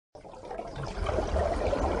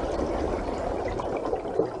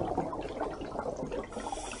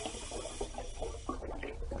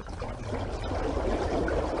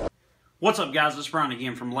What's up, guys? It's Brian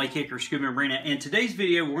again from LakeHickoryScuba and Marina. In today's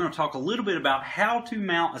video, we're going to talk a little bit about how to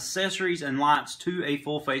mount accessories and lights to a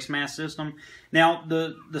full face mask system. Now,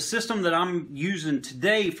 the system that I'm using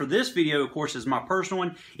today for this video, of course, is my personal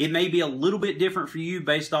one. It may be a little bit different for you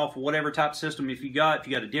based off whatever type of system if you got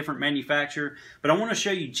a different manufacturer. But I want to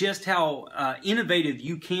show you just how innovative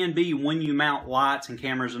you can be when you mount lights and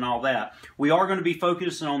cameras and all that. We are going to be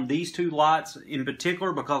focusing on these two lights in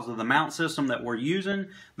particular because of the mount system that we're using,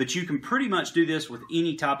 but you can pretty much do this with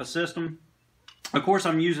any type of system. Of course,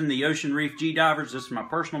 I'm using the Ocean Reef G Divers. This is my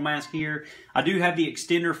personal mask here. I do have the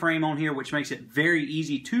extender frame on here, which makes it very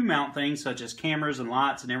easy to mount things such as cameras and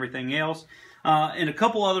lights and everything else. And a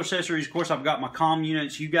couple other accessories. Of course, I've got my comm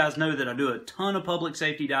units. You guys know that I do a ton of public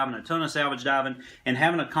safety diving, a ton of salvage diving, and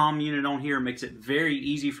having a comm unit on here makes it very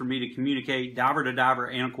easy for me to communicate diver to diver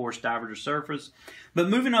and, of course, diver to surface. But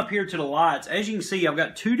moving up here to the lights, as you can see, I've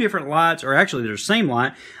got two different lights, or actually they're the same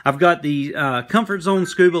light. I've got the Comfort Zone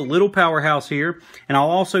Scuba little Powerhouse here, and I've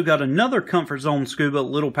also got another Comfort Zone Scuba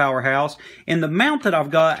little Powerhouse. And the mount that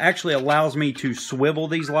I've got actually allows me to swivel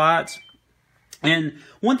these lights. And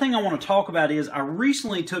one thing I want to talk about is I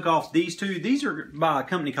recently took off these two. These are by a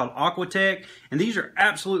company called Aquatech, and these are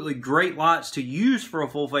absolutely great lights to use for a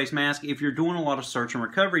full face mask if you're doing a lot of search and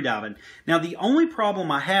recovery diving. Now, the only problem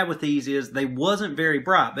I had with these is they wasn't very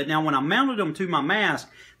bright, but now when I mounted them to my mask,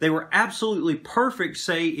 they were absolutely perfect,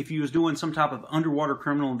 say, if you was doing some type of underwater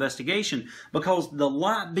criminal investigation, because the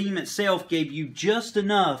light beam itself gave you just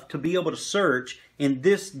enough to be able to search in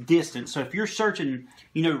this distance. So if you're searching,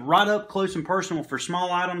 you know, right up close and personal for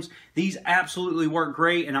small items, these absolutely work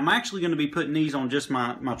great. And I'm actually going to be putting these on just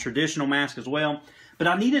my traditional mask as well. But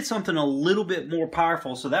I needed something a little bit more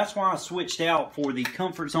powerful, so that's why I switched out for the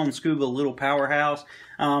Comfort Zone Scuba little Powerhouse.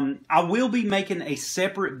 I will be making a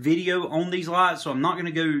separate video on these lights, so I'm not going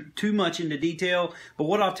to go too much into detail. But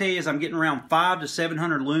what I'll tell you is I'm getting around 500 to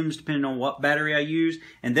 700 lums depending on what battery I use,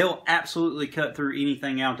 and they'll absolutely cut through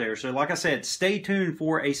anything out there. So like I said, stay tuned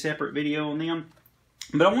for a separate video on them.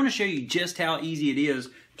 But I want to show you just how easy it is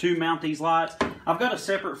to mount these lights. I've got a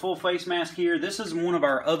separate full face mask here. This is one of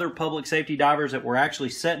our other public safety divers that we're actually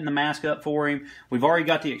setting the mask up for him. We've already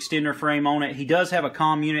got the extender frame on it. He does have a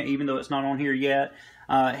comm unit, even though it's not on here yet.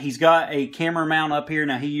 He's got a camera mount up here.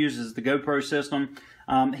 Now, he uses the GoPro system.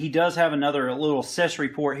 He does have another little accessory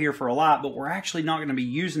port here for a light, but we're actually not going to be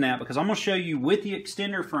using that because I'm going to show you with the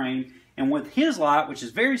extender frame and with his light, which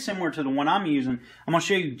is very similar to the one I'm using, I'm going to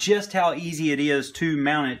show you just how easy it is to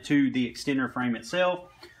mount it to the extender frame itself.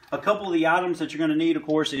 A couple of the items that you're going to need, of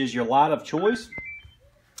course, is your light of choice.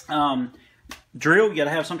 Drill, you got to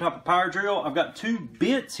have some type of power drill. I've got two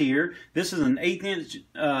bits here. This is an 1/8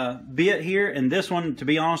 inch bit here, and this one, to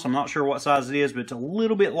be honest, I'm not sure what size it is, but it's a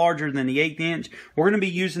little bit larger than the 1/8 inch. We're going to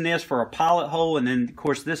be using this for a pilot hole, and then, of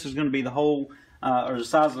course, this is going to be the hole, or the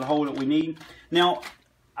size of the hole that we need. Now,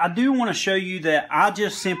 I do want to show you that I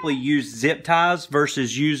just simply use zip ties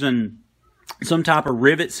versus using some type of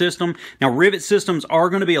rivet system. Now, rivet systems are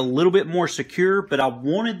going to be a little bit more secure, but I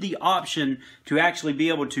wanted the option to actually be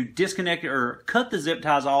able to disconnect or cut the zip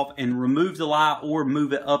ties off and remove the light or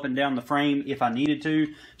move it up and down the frame if I needed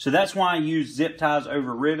to. So that's why I use zip ties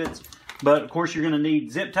over rivets. But, of course, you're going to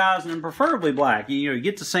need zip ties and preferably black. You know,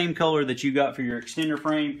 get the same color that you got for your extender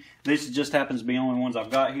frame. This just happens to be the only ones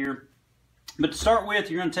I've got here. But to start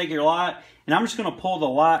with, you're going to take your light, and I'm just going to pull the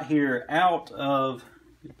light here out of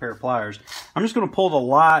a pair of pliers. I'm just going to pull the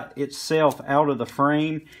light itself out of the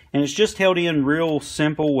frame, and it's just held in real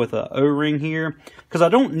simple with an O-ring here because I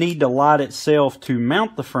don't need the light itself to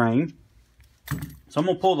mount the frame. So I'm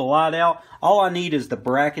going to pull the light out. All I need is the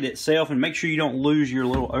bracket itself, and make sure you don't lose your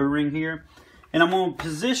little O-ring here. And I'm going to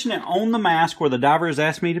position it on the mask where the diver has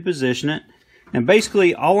asked me to position it. And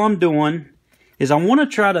basically all I'm doing is I want to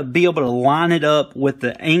try to be able to line it up with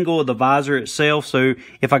the angle of the visor itself. So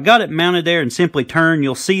if I got it mounted there and simply turn,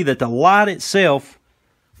 you'll see that the light itself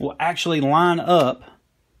will actually line up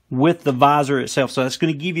with the visor itself. So that's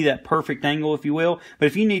going to give you that perfect angle, if you will. But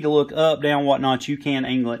if you need to look up, down, whatnot, you can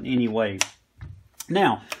angle it in any way.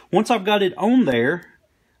 Now, once I've got it on there,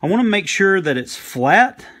 I want to make sure that it's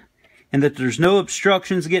flat and that there's no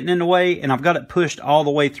obstructions getting in the way, and I've got it pushed all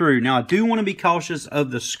the way through. Now, I do want to be cautious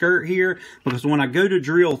of the skirt here, because when I go to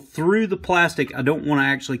drill through the plastic, I don't want to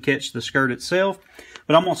actually catch the skirt itself.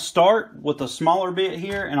 But I'm going to start with a smaller bit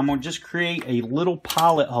here, and I'm going to just create a little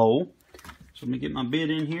pilot hole. So let me get my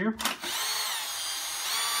bit in here.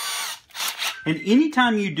 And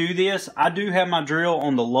anytime you do this, I do have my drill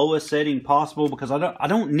on the lowest setting possible, because I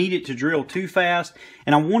don't need it to drill too fast,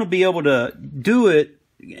 and I want to be able to do it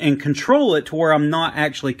and control it to where I'm not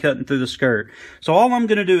actually cutting through the skirt. So all I'm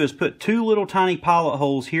going to do is put 2 little tiny pilot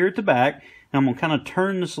holes here at the back, and I'm going to kind of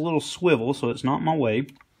turn this little swivel so it's not in my way.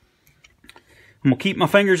 I'm going to keep my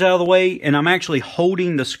fingers out of the way, and I'm actually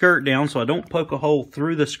holding the skirt down so I don't poke a hole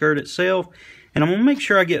through the skirt itself. And I'm going to make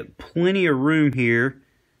sure I get plenty of room here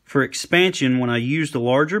for expansion when I use the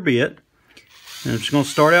larger bit. And I'm just going to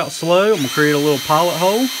start out slow. I'm going to create a little pilot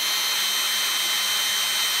hole.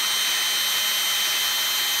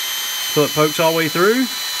 So it pokes all the way through.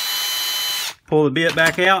 Pull the bit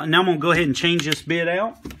back out, and now I'm going to go ahead and change this bit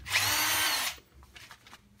out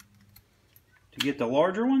to get the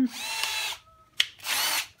larger one.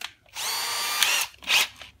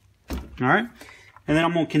 Alright, and then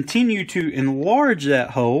I'm going to continue to enlarge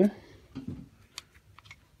that hole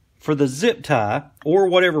for the zip tie or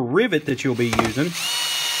whatever rivet that you'll be using.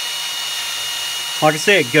 Like I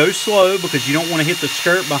said, go slow because you don't want to hit the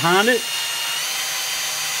skirt behind it.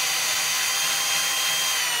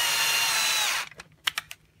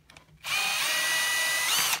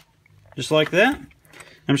 Just like that.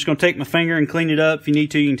 I'm just going to take my finger and clean it up. If you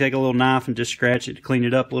need to, you can take a little knife and just scratch it to clean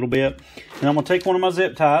it up a little bit. And I'm going to take one of my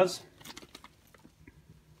zip ties.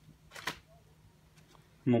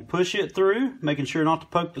 I'm going to push it through, making sure not to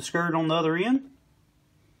poke the skirt on the other end.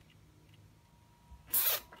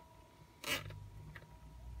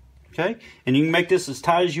 Okay, and you can make this as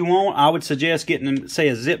tight as you want. I would suggest getting, say,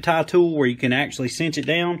 a zip tie tool where you can actually cinch it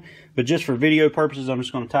down. But just for video purposes, I'm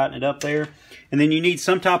just going to tighten it up there. And then you need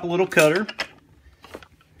some type of little cutter.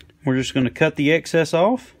 We're just going to cut the excess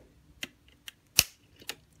off.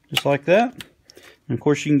 Just like that. And of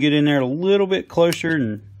course, you can get in there a little bit closer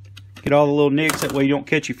and get all the little nicks. That way you don't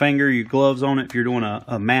catch your finger or your gloves on it if you're doing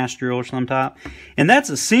a mass drill or some type. And that's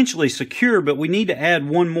essentially secure, but we need to add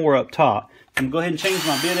one more up top. I'm going to go ahead and change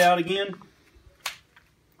my bit out again.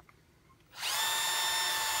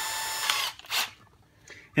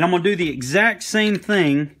 And I'm going to do the exact same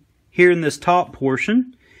thing here in this top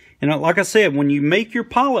portion. And like I said, when you make your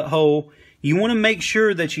pilot hole, you want to make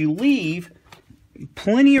sure that you leave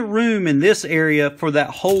plenty of room in this area for that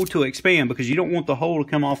hole to expand, because you don't want the hole to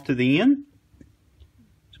come off to the end.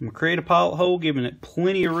 So I'm going to create a pilot hole, giving it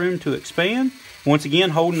plenty of room to expand. Once again,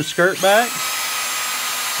 holding the skirt back.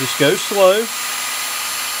 Just go slow.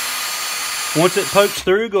 Once it pokes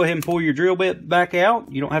through, go ahead and pull your drill bit back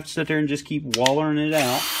out. You don't have to sit there and just keep wallering it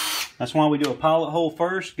out. That's why we do a pilot hole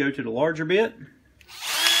first. Go to the larger bit.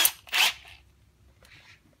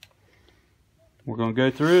 We're going to go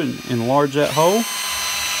through and enlarge that hole.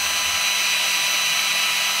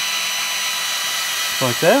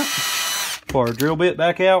 Like that. Pull our drill bit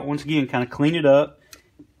back out. Once again, kind of clean it up.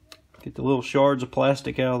 Get the little shards of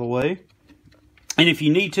plastic out of the way. And if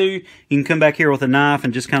you need to, you can come back here with a knife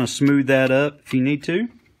and just kind of smooth that up if you need to.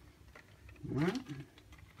 All right.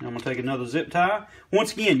 Now I'm going to take another zip tie.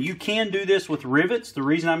 Once again, you can do this with rivets. The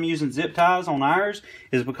reason I'm using zip ties on ours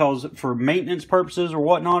is because for maintenance purposes or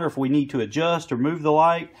whatnot, or if we need to adjust or move the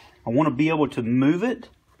light, I want to be able to move it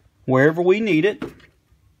wherever we need it.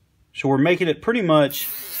 So we're making it pretty much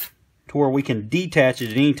to where we can detach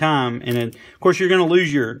it at any time. And then, of course, you're going to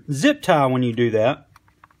lose your zip tie when you do that.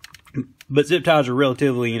 But zip ties are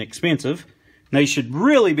relatively inexpensive. They should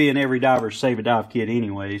really be in every diver's Save a Dive kit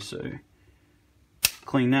anyway. So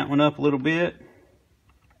clean that one up a little bit.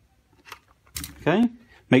 Okay.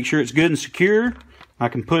 Make sure it's good and secure. I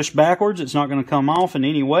can push backwards. It's not going to come off in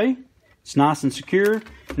any way. It's nice and secure.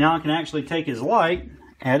 Now I can actually take his light,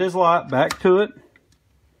 add his light back to it.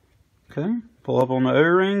 Okay. Pull up on the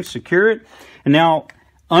O-ring, secure it. And now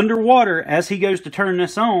underwater, as he goes to turn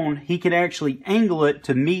this on, he can actually angle it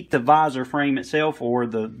to meet the visor frame itself, or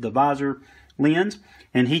the visor lens.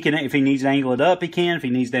 And he can, if he needs to angle it up, he can. If he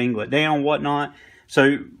needs to angle it down, whatnot.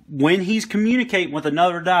 So when he's communicating with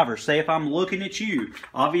another diver, say if I'm looking at you,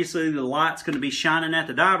 obviously the light's going to be shining at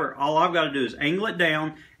the diver. All I've got to do is angle it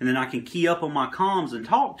down, and then I can key up on my comms and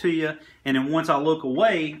talk to you. And then once I look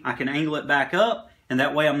away, I can angle it back up, and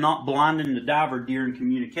that way I'm not blinding the diver during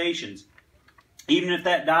communications. Even if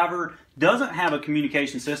that diver doesn't have a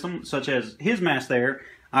communication system, such as his mask there,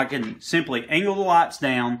 I can simply angle the lights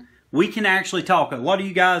down. We can actually talk. A lot of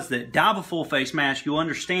you guys that dive a full face mask, you'll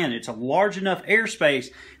understand it's a large enough airspace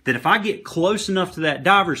that if I get close enough to that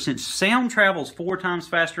diver, since sound travels 4 times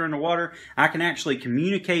faster underwater, I can actually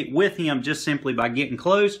communicate with him just simply by getting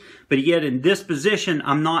close. But yet in this position,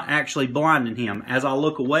 I'm not actually blinding him. As I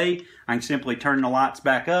look away, I can simply turn the lights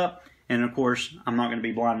back up. And of course, I'm not going to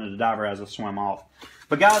be blinding the diver as I swim off.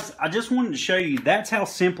 But guys, I just wanted to show you that's how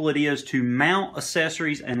simple it is to mount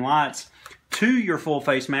accessories and lights to your full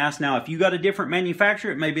face mask. Now, if you got a different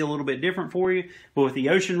manufacturer, it may be a little bit different for you, but with the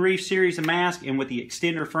Ocean Reef series of masks and with the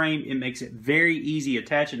extender frame, it makes it very easy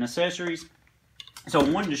attaching accessories. So I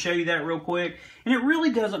wanted to show you that real quick. And it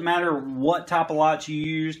really doesn't matter what type of lights you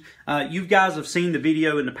use. You guys have seen the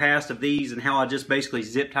video in the past of these and how I just basically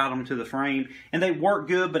zip tied them to the frame. And they work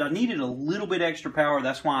good, but I needed a little bit extra power.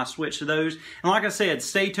 That's why I switched to those. And like I said,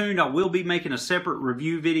 stay tuned. I will be making a separate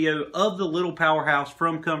review video of the little Powerhouse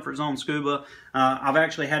from Comfort Zone Scuba. I've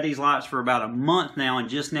actually had these lights for about a month now and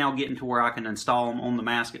just now getting to where I can install them on the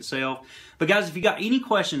mask itself. But guys, if you got any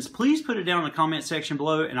questions, please put it down in the comment section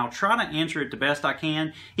below and I'll try to answer it the best I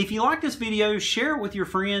can. If you like this video, share it with your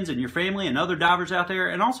friends and your family and other divers out there,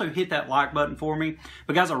 and also hit that like button for me.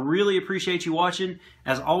 But guys, I really appreciate you watching.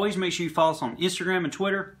 As always, make sure you follow us on Instagram and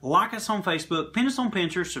Twitter, like us on Facebook, pin us on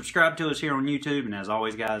Pinterest, subscribe to us here on YouTube, and as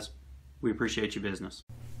always, guys, we appreciate your business.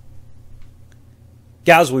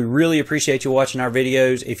 Guys, we really appreciate you watching our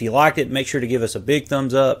videos. If you liked it, make sure to give us a big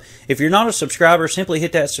thumbs up. If you're not a subscriber, simply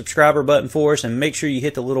hit that subscriber button for us and make sure you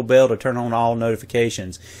hit the little bell to turn on all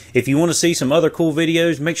notifications. If you want to see some other cool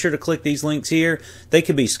videos, make sure to click these links here. They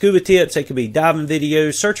could be scuba tips, they could be diving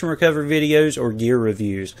videos, search and recovery videos, or gear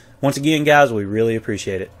reviews. Once again, guys, we really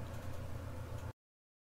appreciate it.